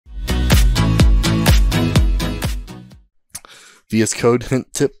VS Code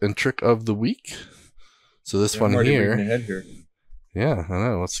hint, tip, and trick of the week. So this one here. Yeah, I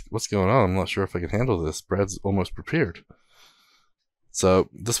know. What's going on? I'm not sure if I can handle this. Brad's almost prepared. So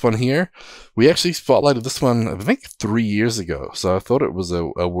this one here, we actually spotlighted this one, I think, 3 years ago. So I thought it was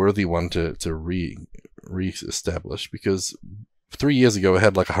a worthy one to re-establish, because 3 years ago it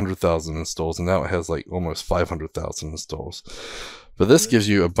had like 100,000 installs, and now it has like almost 500,000 installs. But this gives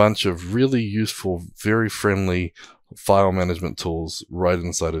you a bunch of really useful, very friendly file management tools right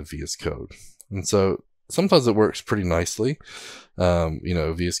inside of VS Code. And so sometimes it works pretty nicely,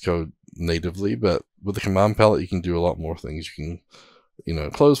 VS Code natively, but with the command palette, you can do a lot more things. You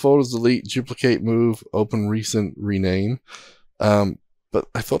can, close folders, delete, duplicate, move, open, recent, rename. But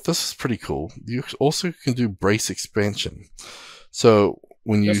I thought this was pretty cool. You also can do brace expansion. So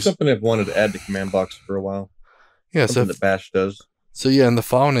when that's something I've wanted to add to command box for a while. Yeah, something that Bash does. So yeah, in the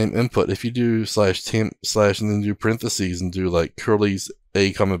file name input, if you do /temp/ and then do parentheses and do like curly's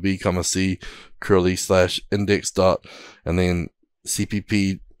A, B, C, curly / index dot, and then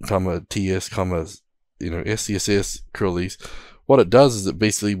CPP, TS, SCSS, curly's. What it does is it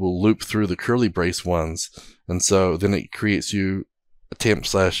basically will loop through the curly brace ones, and so then it creates you a temp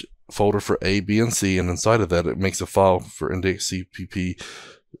 / folder for A, B, and C, and inside of that it makes a file for index, CPP,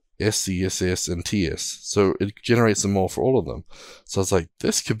 SCSS, and TS. So it generates them all for all of them. So I was like,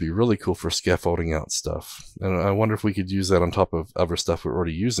 this could be really cool for scaffolding out stuff. And I wonder if we could use that on top of other stuff we're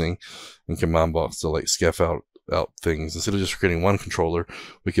already using in command box to like scaffold out things. Instead of just creating one controller,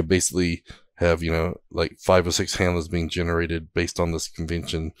 we could basically have, like 5 or 6 handlers being generated based on this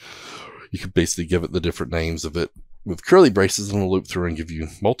convention. You could basically give it the different names of it with curly braces, and it'll loop through and give you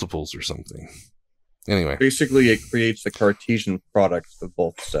multiples or something. Anyway. Basically, it creates the Cartesian product of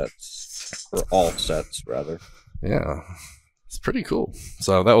both sets, or all sets, rather. Yeah, it's pretty cool.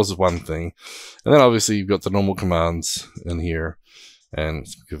 So that was one thing. And then obviously you've got the normal commands in here and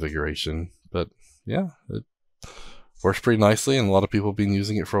some configuration. But yeah, it works pretty nicely, and a lot of people have been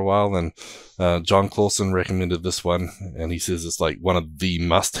using it for a while. And John Clausen recommended this one, and he says it's like one of the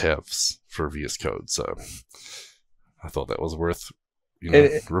must-haves for VS Code. So I thought that was worth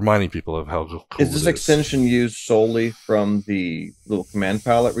reminding people of how cool is this extension used solely from the little command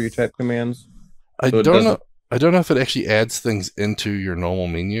palette where you type commands? I don't know if it actually adds things into your normal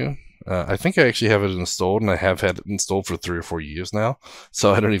menu. I think I actually have it installed, and I have had it installed for 3 or 4 years now.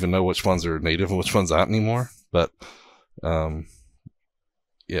 So I don't even know which ones are native and which ones aren't anymore. But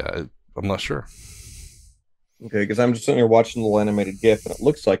yeah, I'm not sure. Okay, because I'm just sitting here watching the little animated GIF, and it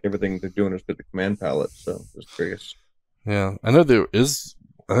looks like everything they're doing is with the command palette. So just curious. Yeah, I know there's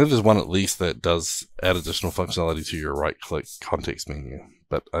one at least that does add additional functionality to your right-click context menu,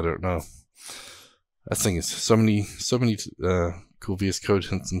 but I don't know. I think it's so many cool VS Code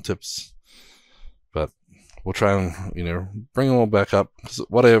hints and tips, but we'll try and bring them all back up. Because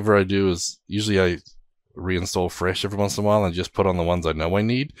whatever I do is usually I reinstall fresh every once in a while and just put on the ones I know I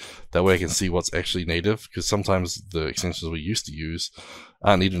need. That way I can see what's actually native, because sometimes the extensions we used to use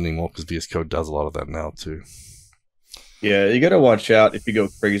aren't needed anymore, because VS Code does a lot of that now too. Yeah, you gotta watch out if you go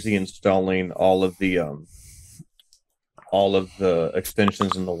crazy installing all of the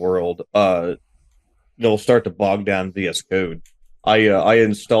extensions in the world. They'll start to bog down VS Code. I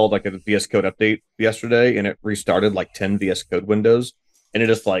installed like a VS Code update yesterday, and it restarted like 10 VS Code windows, and it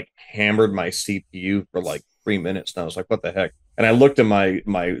just like hammered my CPU for like 3 minutes. And I was like, what the heck? And I looked at my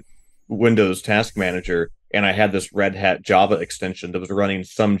Windows Task Manager, and I had this Red Hat Java extension that was running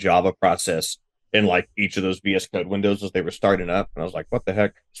some Java process in like each of those VS Code windows as they were starting up. And I was like, what the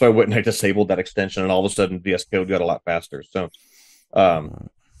heck? So I went and I disabled that extension, and all of a sudden VS Code got a lot faster. So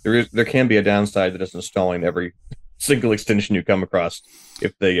there can be a downside to just installing every single extension you come across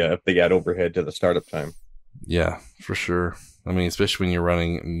if they add overhead to the startup time. Yeah, for sure. I mean, especially when you're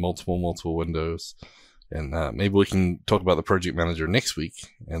running multiple windows. And maybe we can talk about the project manager next week,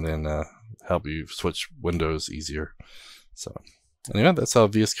 and then help you switch windows easier. So anyway, that's our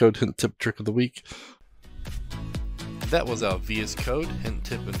VS Code hint, tip, trick of the week. That was our VS Code hint,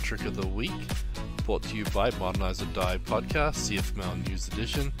 tip, and trick of the week. Brought to you by Modernize or Die podcast, CFML News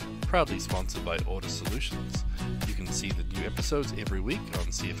Edition, proudly sponsored by Order Solutions. You can see the new episodes every week on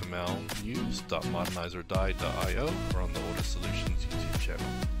cfmlnews.modernizeordie.io or on the Order Solutions YouTube channel.